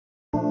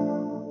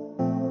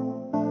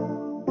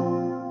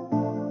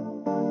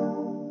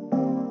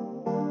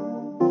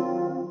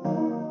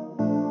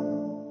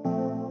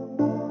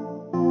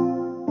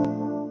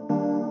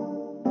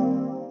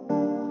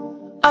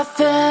I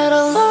feel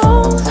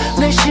alone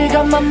내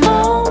시간만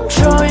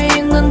멈춰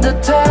있는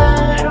듯해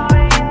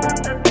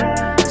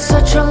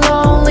Such a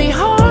lonely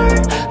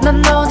heart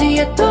난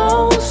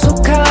어디에도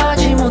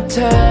속하지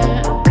못해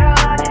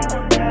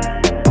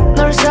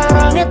널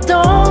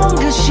사랑했던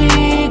그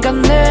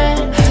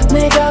시간에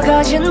내가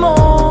가진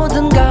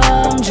모든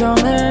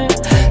감정을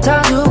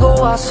다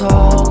두고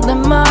와서 내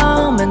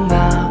마음에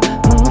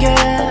남은 게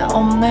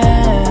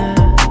없네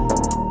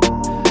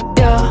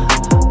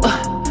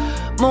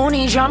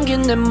문이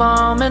잠긴 내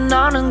맘에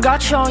나는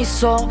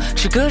갇혀있어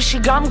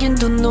지그시 감긴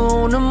두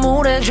눈은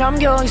물에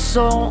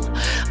잠겨있어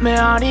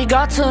메아리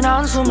같은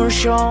한숨을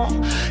쉬어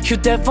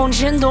휴대폰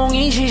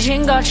진동이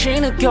지진같이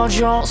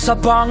느껴져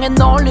사방에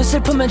널린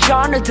슬픔의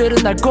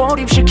잔해들은 날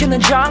고립시키는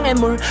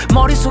장애물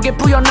머릿속에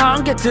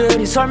뿌연한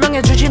개들이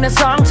설명해주지 내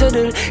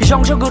상태를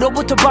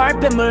이정적으로부터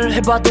발뺌을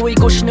해봐도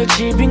이곳이 내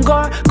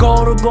집인걸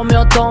거울을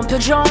보며 어떤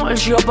표정을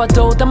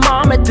지어봐도 다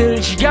맘에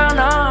들지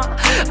않아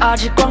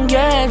아직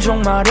관계에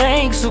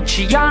정말에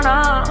익숙치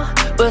않아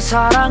왜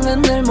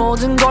사랑은 늘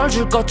모든 걸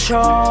줄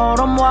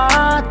것처럼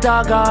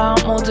왔다가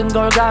모든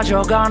걸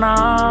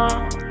가져가나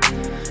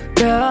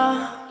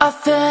Yeah I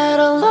feel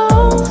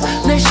alone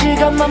내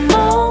시간만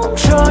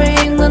멈춰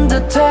있는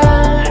듯해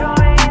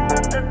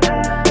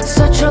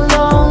Such a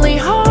lonely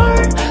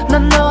heart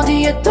난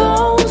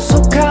어디에도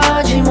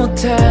속하지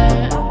못해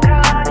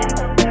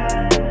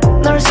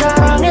널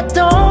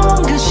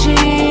사랑했던 그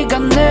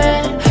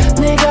시간에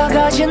내가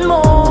가진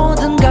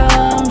모든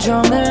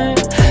감정을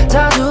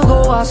다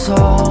두고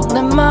와서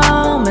내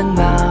마음에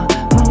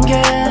남은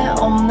게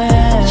없네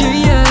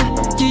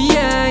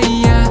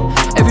Yeah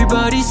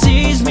Everybody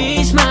sees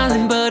me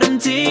smiling but I'm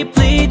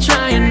deeply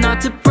trying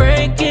not to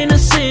break in a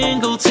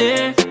single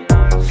tear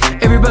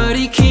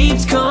Everybody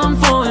keeps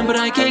coming but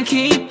I can't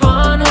keep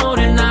on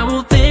holding I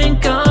will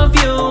think of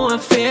you in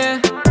fear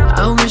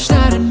I wish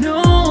that I knew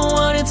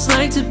what it's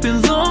like to be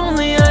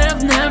lonely I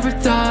have never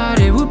thought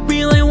it would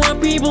be like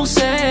what people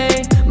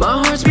say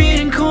My heart's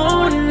beating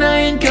cold and I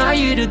ain't got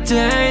you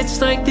today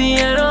It's like the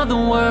end of the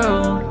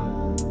world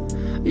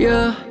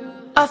Yeah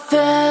I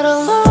feel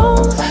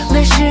alone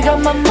내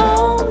시간만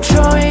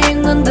멈춰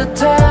있는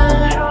듯해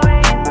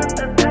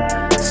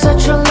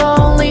Such a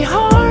lonely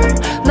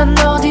heart 난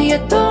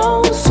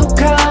어디에도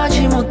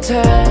속하지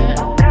못해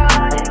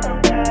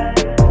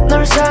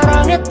널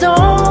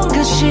사랑했던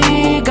그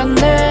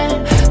시간에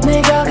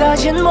내가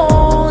가진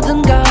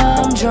모든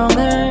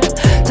감정을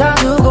다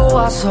두고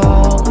와서